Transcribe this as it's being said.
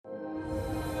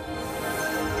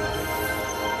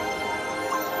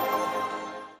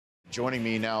Joining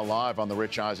me now live on the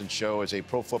Rich Eisen Show is a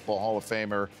Pro Football Hall of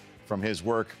Famer from his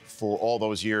work for all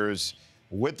those years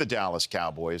with the Dallas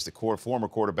Cowboys, the former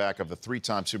quarterback of the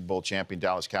three-time Super Bowl champion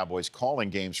Dallas Cowboys, calling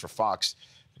games for Fox.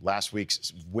 Last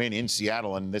week's win in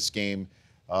Seattle and this game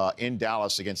in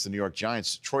Dallas against the New York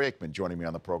Giants. Troy Aikman joining me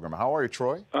on the program. How are you,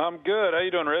 Troy? I'm good. How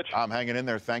you doing, Rich? I'm hanging in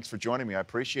there. Thanks for joining me. I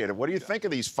appreciate it. What do you think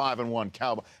of these 5-1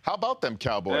 Cowboys? How about them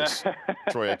Cowboys,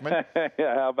 Troy Aikman?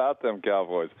 Yeah, how about them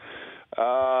Cowboys?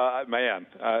 Man,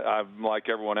 I'm like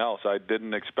everyone else. I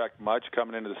didn't expect much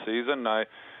coming into the season. I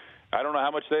don't know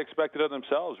how much they expected of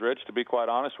themselves, Rich, to be quite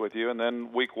honest with you. And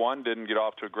then week one didn't get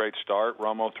off to a great start.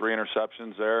 Romo, 3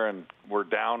 interceptions there, and we're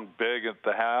down big at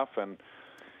the half. And,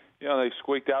 you know, they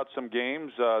squeaked out some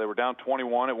games. They were down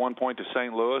 21 at one point to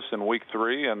St. Louis in week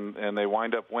 3, and they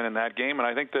wind up winning that game. And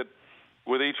I think that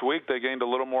with each week they gained a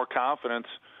little more confidence,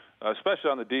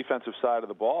 especially on the defensive side of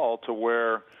the ball, to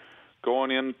where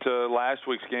going into last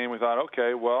week's game, we thought,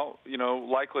 okay, well, you know,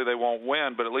 likely they won't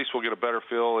win, but at least we'll get a better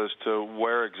feel as to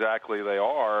where exactly they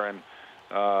are.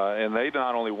 And they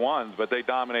not only won, but they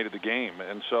dominated the game.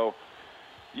 And so,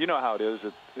 you know how it is.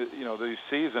 You know, these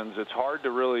seasons, it's hard to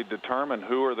really determine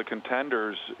who are the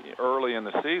contenders early in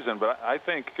the season. But I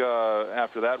think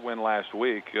after that win last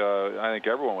week, I think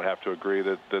everyone would have to agree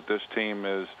that this team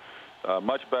is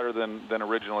much better than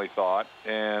originally thought,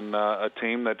 and a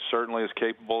team that certainly is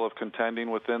capable of contending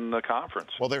within the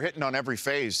conference. Well, they're hitting on every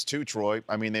phase, too, Troy.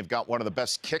 I mean, they've got one of the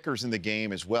best kickers in the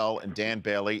game as well, and Dan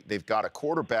Bailey. They've got a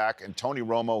quarterback, and Tony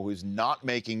Romo, who's not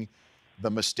making the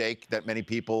mistake that many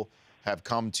people have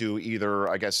come to either,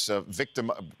 I guess,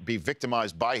 be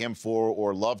victimized by him for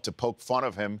or love to poke fun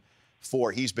of him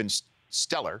for. He's been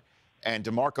stellar. And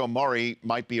DeMarco Murray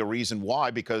might be a reason why,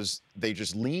 because they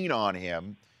just lean on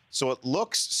him. So it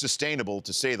looks sustainable,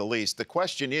 to say the least. The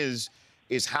question is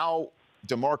how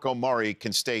DeMarco Murray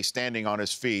can stay standing on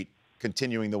his feet,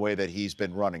 continuing the way that he's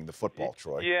been running the football,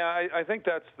 Troy. Yeah, I think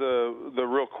that's the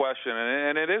real question,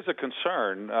 and it is a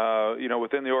concern, you know,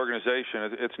 within the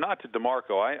organization. It's not to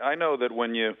DeMarco. I know that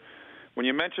when you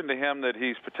mention to him that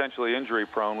he's potentially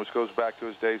injury-prone, which goes back to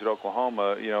his days at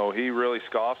Oklahoma, you know, he really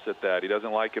scoffs at that. He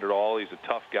doesn't like it at all. He's a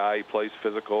tough guy. He plays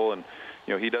physical, and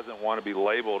you know, he doesn't want to be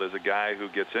labeled as a guy who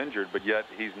gets injured, but yet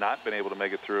he's not been able to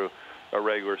make it through a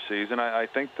regular season. I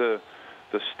think the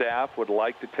staff would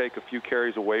like to take a few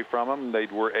carries away from him. They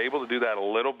were able to do that a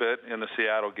little bit in the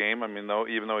Seattle game. I mean,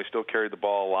 even though he still carried the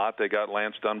ball a lot, they got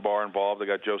Lance Dunbar involved. They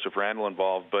got Joseph Randle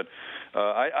involved. But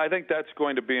I think that's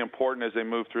going to be important as they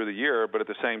move through the year. But at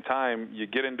the same time, you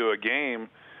get into a game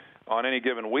on any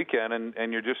given weekend,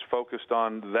 and you're just focused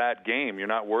on that game. You're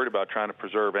not worried about trying to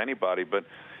preserve anybody. But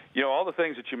you know, all the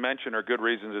things that you mentioned are good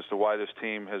reasons as to why this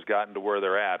team has gotten to where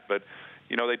they're at. But,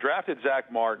 you know, they drafted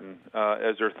Zach Martin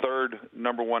as their third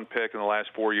 #1 pick in the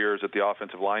last 4 years at the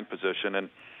offensive line position. And,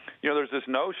 you know, there's this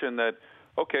notion that,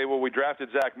 okay, well, we drafted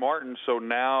Zach Martin, so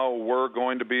now we're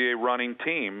going to be a running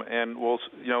team. And, well,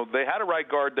 you know, they had a right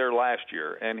guard there last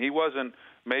year, and he wasn't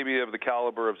maybe of the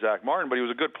caliber of Zach Martin, but he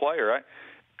was a good player.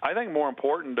 I think more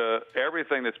important to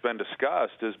everything that's been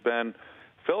discussed has been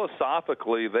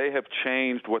philosophically, they have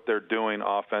changed what they're doing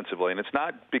offensively. And it's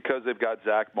not because they've got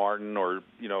Zach Martin or,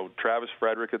 you know, Travis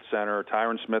Frederick at center or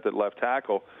Tyron Smith at left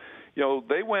tackle. You know,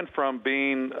 they went from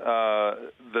being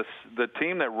the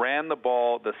team that ran the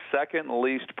ball the second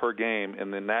least per game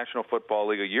in the National Football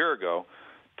League a year ago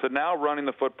to now running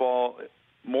the football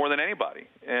more than anybody.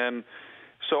 And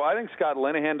so I think Scott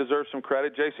Linehan deserves some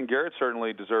credit. Jason Garrett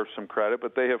certainly deserves some credit,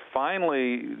 but they have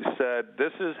finally said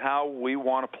this is how we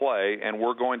want to play, and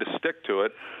we're going to stick to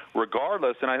it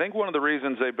regardless. And I think one of the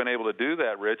reasons they've been able to do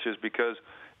that, Rich, is because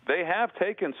they have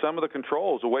taken some of the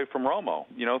controls away from Romo.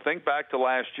 You know, think back to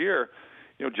last year.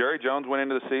 You know, Jerry Jones went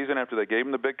into the season after they gave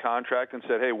him the big contract and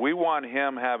said, hey, we want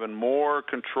him having more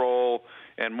control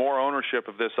and more ownership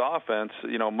of this offense,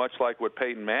 you know, much like what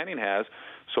Peyton Manning has.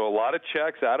 So a lot of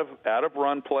checks out of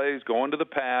run plays, going to the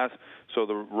pass, so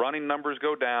the running numbers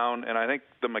go down. And I think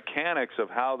the mechanics of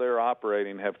how they're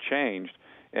operating have changed,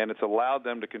 and it's allowed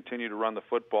them to continue to run the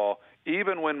football,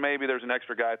 even when maybe there's an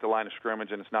extra guy at the line of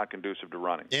scrimmage and it's not conducive to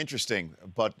running. Interesting,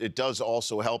 but it does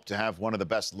also help to have one of the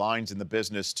best lines in the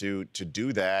business to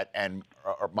do that. And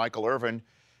Michael Irvin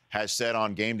has said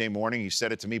on game day morning, he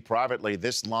said it to me privately,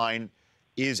 this line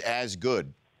is as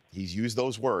good, he's used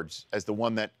those words, as the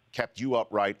one that kept you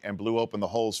upright and blew open the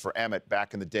holes for Emmett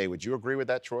back in the day. Would you agree with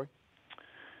that, Troy?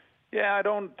 Yeah, I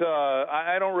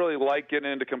don't really like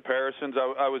getting into comparisons.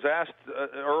 I was asked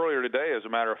earlier today, as a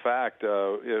matter of fact,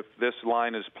 if this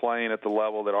line is playing at the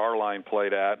level that our line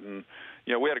played at, and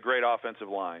you know, we had a great offensive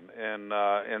line,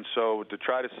 and so to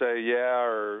try to say yeah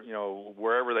or you know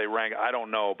wherever they rank, I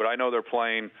don't know, but I know they're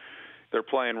playing they're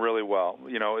playing really well.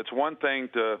 You know, it's one thing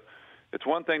to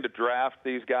draft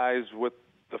these guys with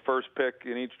the first pick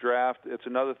in each draft. It's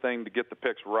another thing to get the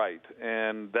picks right,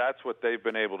 and that's what they've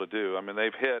been able to do. I mean,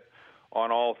 they've hit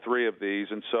on all three of these,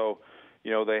 and so,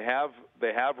 you know, they have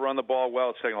run the ball well.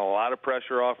 It's taken a lot of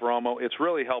pressure off Romo. It's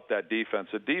really helped that defense.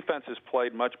 The defense has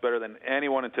played much better than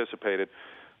anyone anticipated,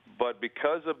 but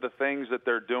because of the things that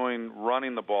they're doing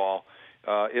running the ball,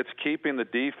 it's keeping the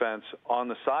defense on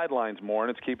the sidelines more,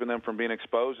 and it's keeping them from being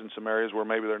exposed in some areas where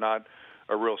maybe they're not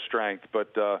a real strength.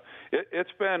 But it is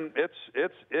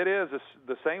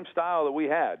the same style that we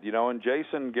had, you know, and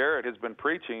Jason Garrett has been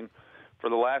preaching for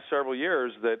the last several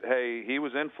years that, hey, he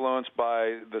was influenced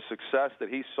by the success that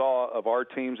he saw of our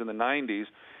teams in the 90s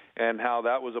and how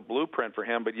that was a blueprint for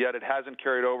him, but yet it hasn't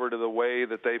carried over to the way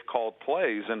that they've called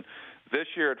plays. And this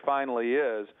year it finally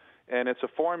is. And it's a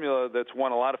formula that's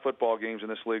won a lot of football games in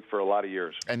this league for a lot of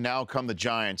years. And now come the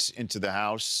Giants into the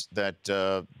house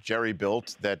that Jerry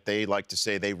built, that they like to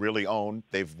say they really own.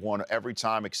 They've won every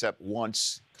time except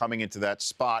once coming into that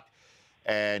spot.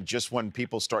 And just when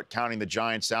people start counting the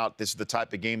Giants out, this is the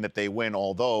type of game that they win,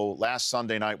 although last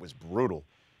Sunday night was brutal.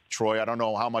 Troy, I don't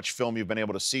know how much film you've been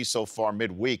able to see so far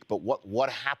midweek, but what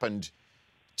happened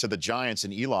to the Giants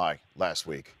and Eli last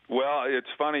week? Well, it's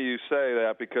funny you say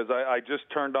that because I just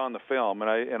turned on the film,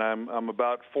 and I'm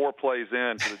about 4 plays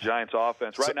in to the Giants'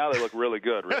 offense. Right now they look really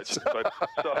good, Rich. But,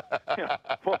 you know,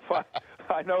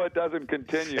 I know it doesn't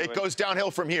continue. It goes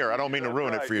downhill from here. I don't mean to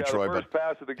ruin it for you, Troy. The first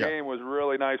pass of the game was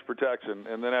really nice protection,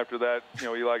 and then after that, you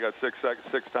know, Eli got 6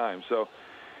 times. So,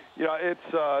 you know,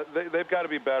 it's they've got to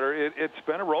be better. It's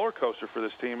been a roller coaster for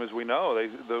this team, as we know.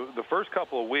 The first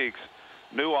couple of weeks,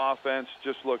 new offense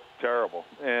just looked terrible,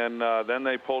 and then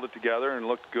they pulled it together and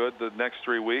looked good the next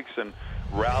 3 weeks and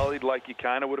rallied like you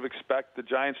kind of would have expected the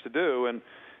Giants to do, and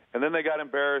then they got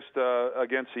embarrassed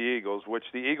against the Eagles, which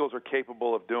the Eagles are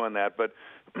capable of doing that. But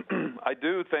I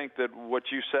do think that what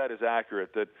you said is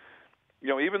accurate, that, you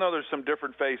know, even though there's some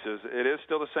different faces, it is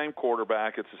still the same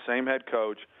quarterback, it's the same head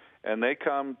coach, and they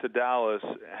come to Dallas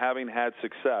having had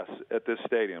success at this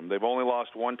stadium. They've only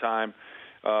lost one time.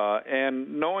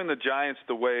 And knowing the Giants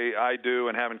the way I do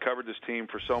and having covered this team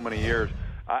for so many years,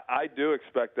 I do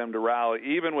expect them to rally,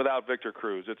 even without Victor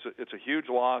Cruz. It's a huge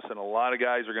loss, and a lot of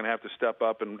guys are going to have to step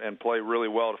up and play really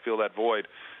well to fill that void.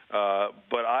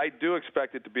 But I do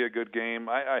expect it to be a good game.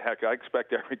 Heck, I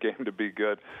expect every game to be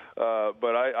good.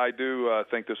 But I do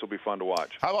think this will be fun to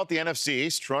watch. How about the NFC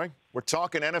East, Troy? We're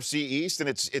talking NFC East, and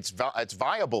it's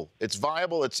viable. It's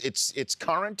viable. It's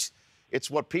current. It's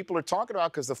what people are talking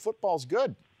about because the football's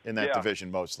good in that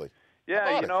division mostly.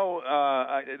 Yeah, you know,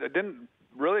 I didn't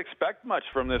really expect much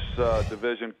from this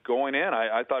division going in.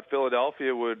 I thought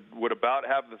Philadelphia would about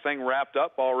have the thing wrapped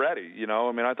up already. You know,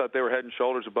 I mean, I thought they were head and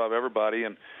shoulders above everybody.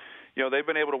 And, you know, they've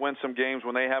been able to win some games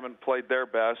when they haven't played their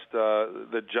best.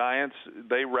 The Giants,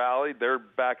 they rallied. They're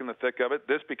back in the thick of it.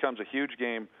 This becomes a huge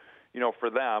game, you know, for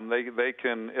them. They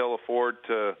can ill afford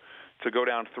to go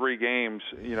down 3 games,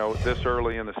 you know, this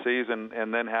early in the season,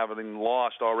 and then having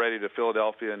lost already to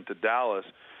Philadelphia and to Dallas.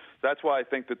 That's why I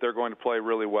think that they're going to play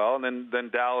really well, and then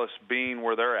Dallas being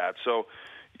where they're at. So,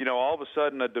 you know, all of a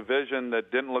sudden a division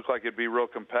that didn't look like it'd be real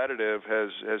competitive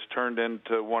has turned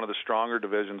into one of the stronger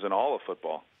divisions in all of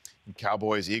football.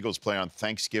 Cowboys-Eagles play on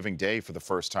Thanksgiving Day for the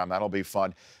first time. That'll be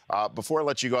fun. Before I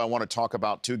let you go, I want to talk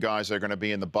about 2 guys that are going to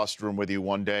be in the bus room with you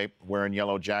one day, wearing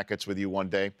yellow jackets with you one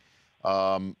day.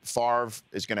 Favre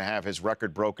is going to have his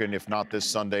record broken, if not this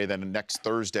Sunday, then next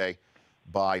Thursday,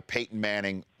 by Peyton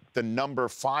Manning, the number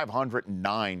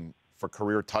 509 for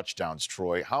career touchdowns,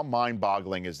 Troy. How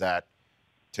mind-boggling is that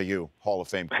to you, Hall of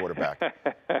Fame quarterback?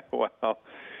 Well,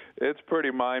 it's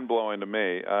pretty mind-blowing to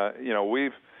me. You know,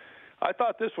 I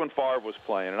thought this one Favre was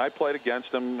playing, and I played against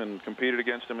him and competed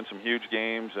against him in some huge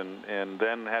games, and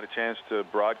then had a chance to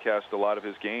broadcast a lot of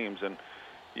his games. And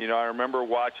you know, I remember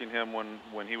watching him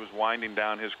when he was winding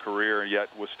down his career, yet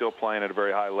was still playing at a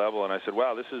very high level. And I said,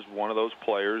 wow, this is one of those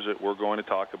players that we're going to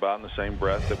talk about in the same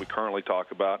breath that we currently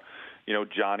talk about, you know,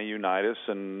 Johnny Unitas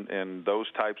and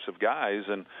those types of guys.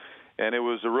 And it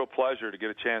was a real pleasure to get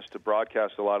a chance to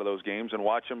broadcast a lot of those games and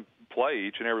watch him play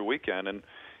each and every weekend.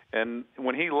 And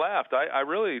when he left, I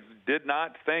really did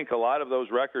not think a lot of those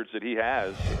records that he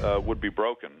has would be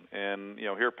broken. And, you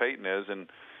know, here Peyton is,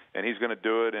 and he's going to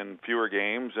do it in fewer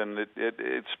games, and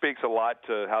it speaks a lot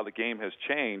to how the game has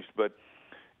changed. But,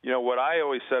 you know, what I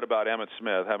always said about Emmitt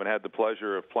Smith, having had the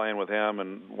pleasure of playing with him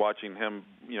and watching him,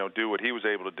 you know, do what he was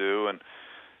able to do, and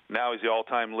now he's the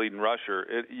all-time leading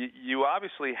rusher, you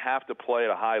obviously have to play at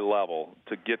a high level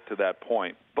to get to that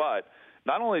point. But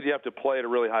not only do you have to play at a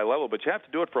really high level, but you have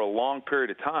to do it for a long period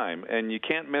of time, and you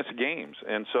can't miss games.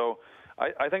 And so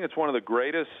I think it's one of the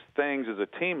greatest things as a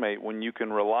teammate when you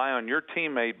can rely on your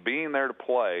teammate being there to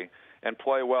play and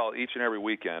play well each and every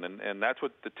weekend. And that's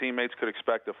what the teammates could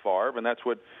expect of Favre, and that's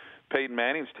what Peyton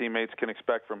Manning's teammates can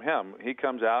expect from him. He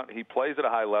comes out, he plays at a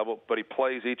high level, but he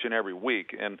plays each and every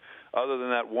week. And other than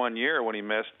that 1 year when he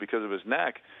missed because of his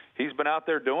neck, he's been out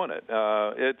there doing it.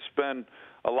 It's been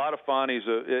a lot of fun.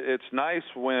 It's nice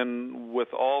when,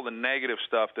 with all the negative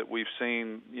stuff that we've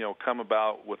seen, come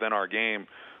about within our game,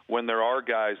 when there are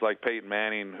guys like Peyton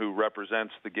Manning who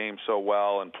represents the game so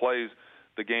well and plays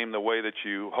the game the way that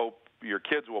you hope your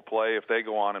kids will play if they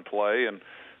go on and play. And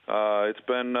it's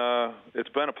been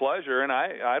a pleasure. And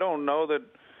I don't know that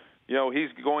he's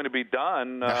going to be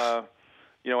done.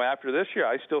 After this year,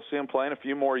 I still see him playing a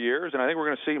few more years, and I think we're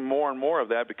going to see more and more of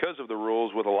that because of the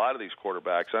rules with a lot of these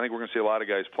quarterbacks. I think we're going to see a lot of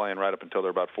guys playing right up until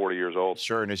they're about 40 years old.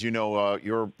 Sure, and as you know,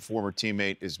 your former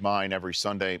teammate is mine every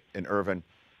Sunday in Irvin,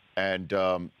 and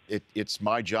it's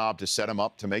my job to set him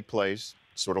up to make plays,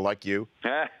 sort of like you,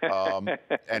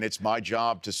 and it's my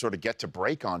job to sort of get to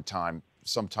break on time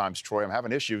sometimes, Troy. I'm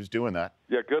having issues doing that.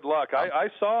 Yeah, good luck. I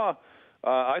saw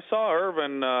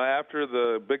Irvin after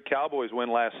the big Cowboys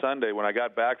win last Sunday. When I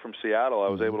got back from Seattle, I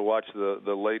was able to watch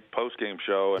the late postgame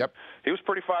show, and he was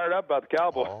pretty fired up about the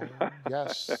Cowboys. Oh,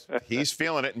 yes, he's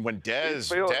feeling it. And when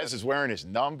Dez is wearing his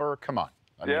number, come on.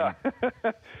 I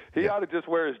mean, he ought to just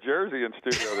wear his jersey in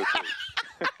studio this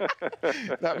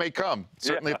week. That may come,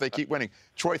 certainly if they keep winning.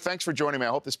 Troy, thanks for joining me. I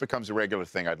hope this becomes a regular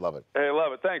thing. I'd love it. Hey, I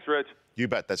love it. Thanks, Rich. You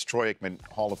bet. That's Troy Aikman,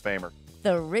 Hall of Famer.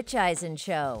 The Rich Eisen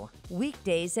Show,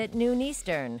 weekdays at noon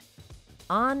Eastern,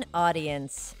 on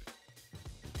Audience.